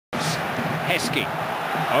Heskey.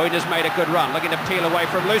 Owen has made a good run, looking to peel away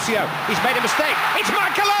from Lucio. He's made a mistake. It's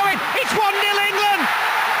Michael Owen. It's 1-0 England.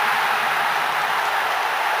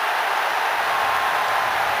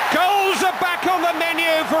 Goals are back on the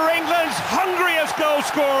menu for England's hungriest goal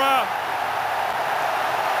scorer.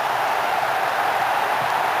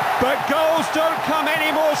 But goals don't come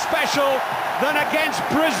any more special than against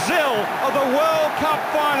Brazil at the World Cup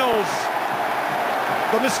finals.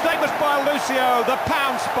 The mistake was by Lucio, the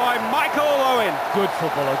pounce by Michael Owen. Good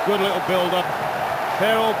footballer, good little build-up.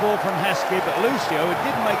 Fair old ball from Heskey, but Lucio, who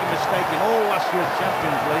didn't make a mistake in all last year's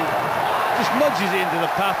Champions League, just nudges it into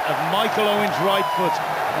the path of Michael Owen's right foot.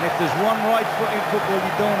 And if there's one right foot in football,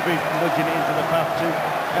 you don't want to be nudging it into the path to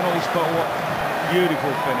penalty spot. What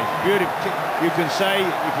beautiful finish, beautiful. You can say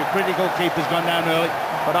if your critical keeper's gone down early,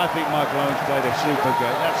 but I think Michael Owen's played a super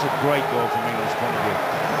goal. That's a great goal from England's point of view.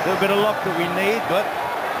 A little bit of luck that we need, but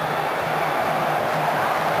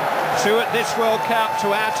two at this World Cup to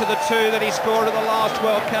add to the two that he scored at the last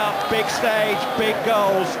World Cup. Big stage, big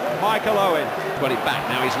goals. Michael Owen. Got it back,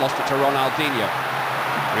 now he's lost it to Ronaldinho.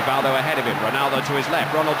 Rivaldo ahead of him, Ronaldo to his left.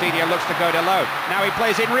 Ronaldinho looks to go to low. Now he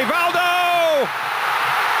plays in Rivaldo!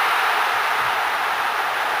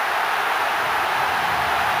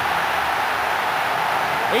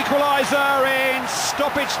 Equaliser in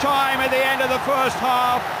stoppage time at the end of the first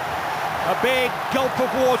half. A big gulp of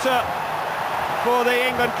water for the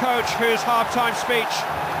England coach, whose half-time speech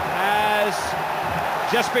has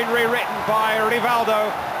just been rewritten by Rivaldo,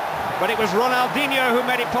 but it was Ronaldinho who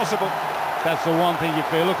made it possible. That's the one thing you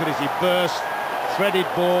feel. Look at this, he burst, threaded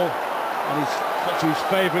ball, and he's got to his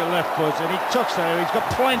favourite left foot, and he tucks there. He's got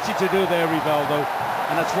plenty to do there, Rivaldo,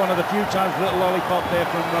 and that's one of the few times little lollipop there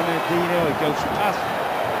from Ronaldinho. He goes past.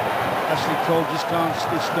 Ashley Cole just can't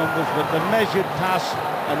stitch numbers, but the measured pass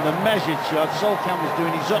and the measured shot, Sol Campbell's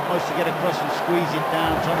doing his utmost to get across and squeeze it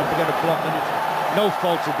down, trying not to get a block on it. No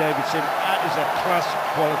fault to Davidson. That is a class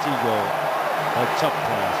quality goal. A top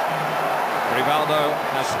class. Rivaldo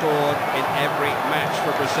has scored in every match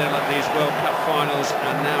for Brazil at these World Cup finals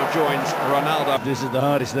and now joins Ronaldo. This is the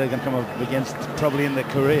hardest they're going to come up against probably in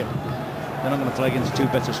their career. They're not going to play against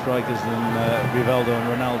two better strikers than Rivaldo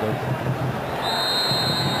and Ronaldo.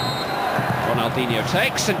 Ronaldinho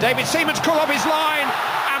takes, and David Seaman's caught off his line,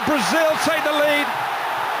 and Brazil take the lead.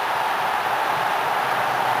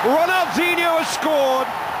 Ronaldinho has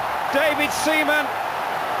scored. David Seaman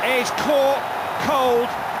is caught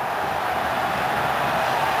cold.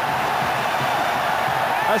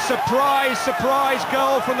 A surprise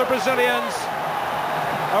goal from the Brazilians.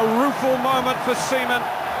 A rueful moment for Seaman.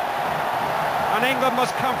 And England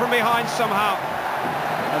must come from behind somehow.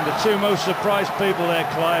 And the two most surprised people there,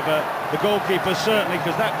 Clive, the goalkeeper certainly,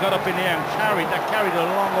 because that got up in the air and carried it a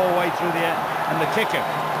long old way through the air, and the kicker,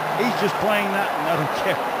 he's just playing that, and I don't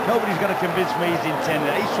care. Nobody's going to convince me he's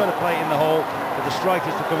intended. He's trying to play it in the hole for the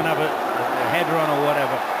strikers to come and have a header on or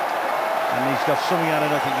whatever. And he's got something out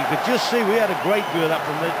of nothing. You could just see, we had a great view of that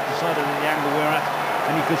from the side of the angle we're at,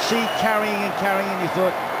 and you could see carrying, and you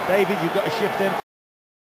thought, David, you've got to shift them.